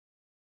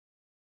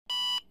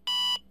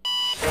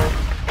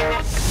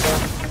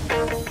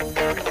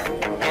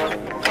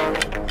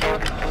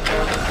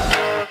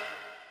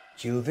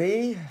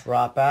Juvie,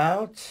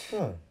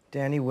 Dropout,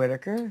 Danny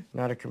Whitaker,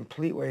 Not a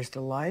Complete Waste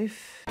of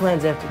Life.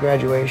 Plans after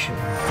graduation.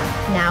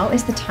 Now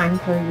is the time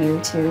for you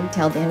to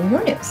tell Danny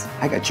your news.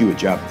 I got you a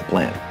job at the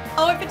plant.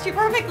 Oh, it fits you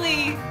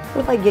perfectly.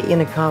 What if I get you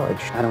into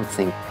college? I don't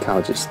think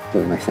college is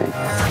really my thing.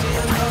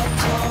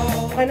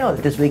 I know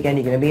that this weekend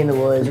you're gonna be in the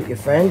woods with your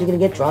friends, you're gonna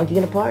get drunk, you're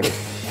gonna party.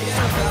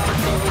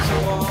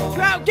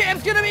 Trout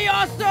camp's gonna be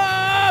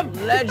awesome!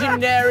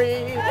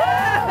 Legendary!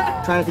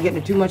 Try not to get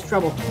into too much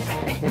trouble.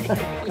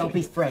 Don't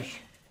be fresh.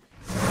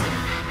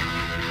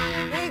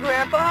 Hey,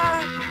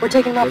 Grandpa! We're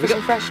taking him out for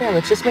some fresh air.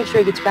 Let's just make sure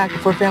he gets back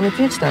before Family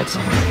Feud starts.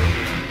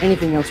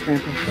 Anything else,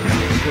 Grandpa?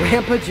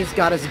 Grandpa just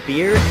got his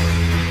beard,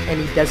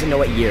 and he doesn't know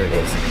what year it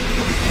is.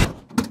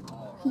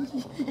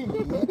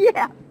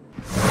 Yeah.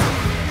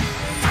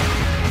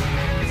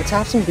 Let's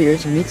have some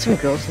beers and meet some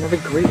girls and have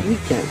a great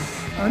weekend.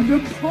 I'm the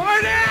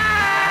party!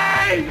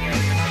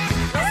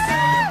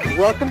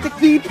 Welcome to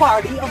the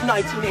party of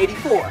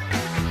 1984.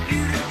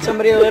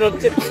 Somebody a little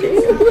tipsy.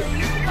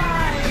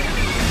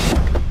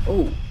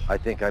 Oh, I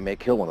think I may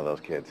kill one of those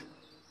kids.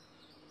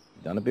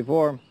 Done it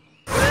before.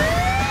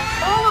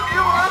 All of you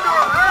are under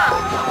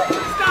arrest!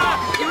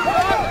 Stop! You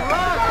run!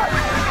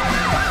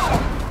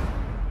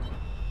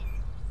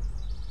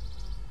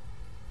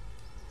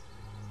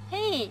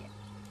 Hey,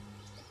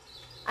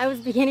 I was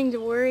beginning to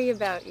worry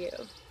about you.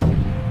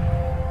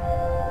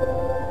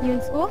 You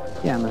in school?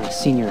 Yeah, I'm a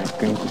senior at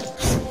Greenwood.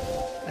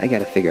 I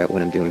gotta figure out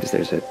what I'm doing because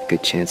there's a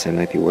good chance I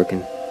might be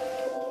working.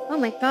 Oh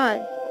my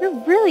God, you're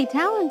really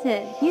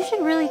talented. You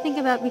should really think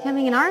about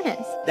becoming an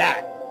artist.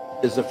 That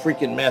is a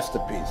freaking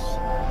masterpiece.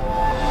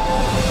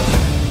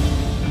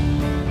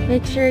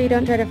 Make sure you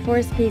don't try to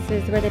force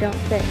pieces where they don't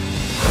fit.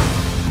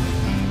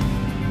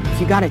 If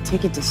you got a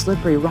ticket to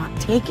Slippery Rock,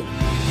 take it.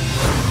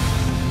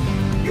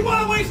 You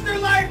want to waste your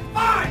life?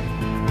 Fine!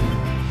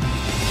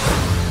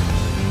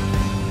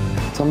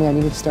 Told me I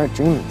needed to start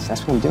dreaming, so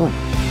that's what I'm doing.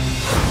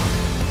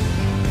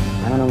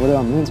 I don't know what it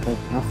all means, but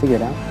I'll figure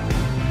it out.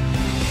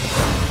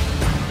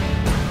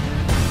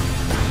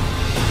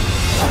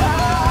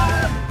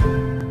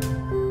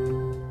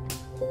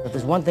 If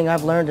there's one thing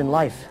I've learned in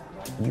life,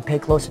 you pay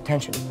close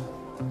attention.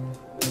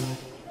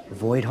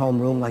 Avoid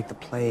homeroom like the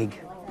plague.